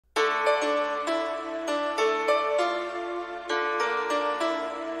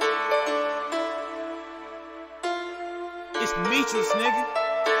Demetrius, nigga.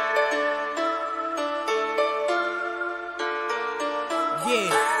 Yeah.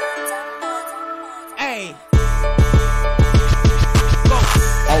 Hey.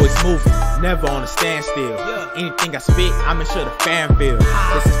 Always moving, never on a standstill. Yeah. Anything I spit, I make sure the fan feel.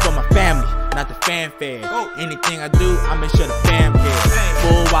 This is for my family, not the fanfare. Anything I do, I make sure the fam cares.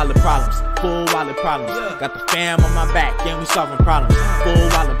 Full wallet problems, full wallet problems. Got the fam on my back, and we solving problems. Full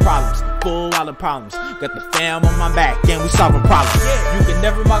wallet problems, full wallet problems. Got the fam on my back, and we solving problems. You can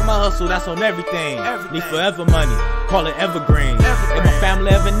never mock my hustle, that's on everything. Need forever money, call it evergreen. If my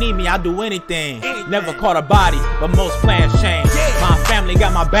family ever need me, I'll do anything. Never caught a body, but most plans change. My family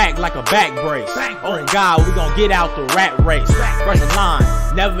got my back like a back brace. Oh God, we gon' get out the rat race. First in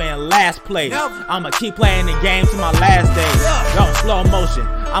line, never in last place. I'ma keep playing the game to my last days. Y'all slow motion,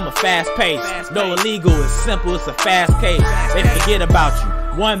 I'm a fast pace. No illegal, it's simple, it's a fast case. They forget about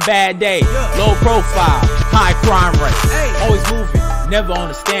you, one bad day. Low profile, high crime rate. Always moving, never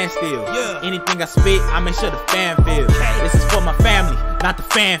on a standstill. Anything I spit, I make sure the fan feel. This is for my family, not the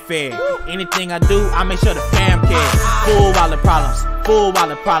fanfare. Anything I do, I make sure the fam cares. Full wallet problems, full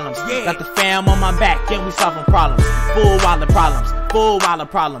wallet problems. Got the fam on my back, and we solving problems. Full wallet problems, full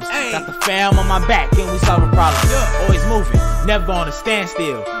wallet problems. Got the fam on my back, and we solving problems. Always moving, never on a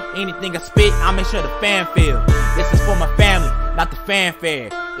standstill. Anything I spit, I make sure the fan feel. This is for my family, not the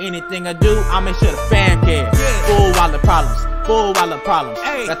fanfare. Anything I do, I make sure the fam cares. Full wallet problems, full wallet problems.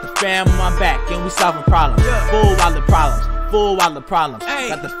 Got the fam on my back, and we solving problems. Full wallet problems, full wallet problems.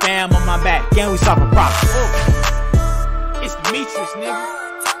 Got the fam on my back, and we solving problems. It's Demetrius, nigga.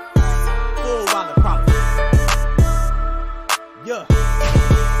 Full wallet problems. Yeah.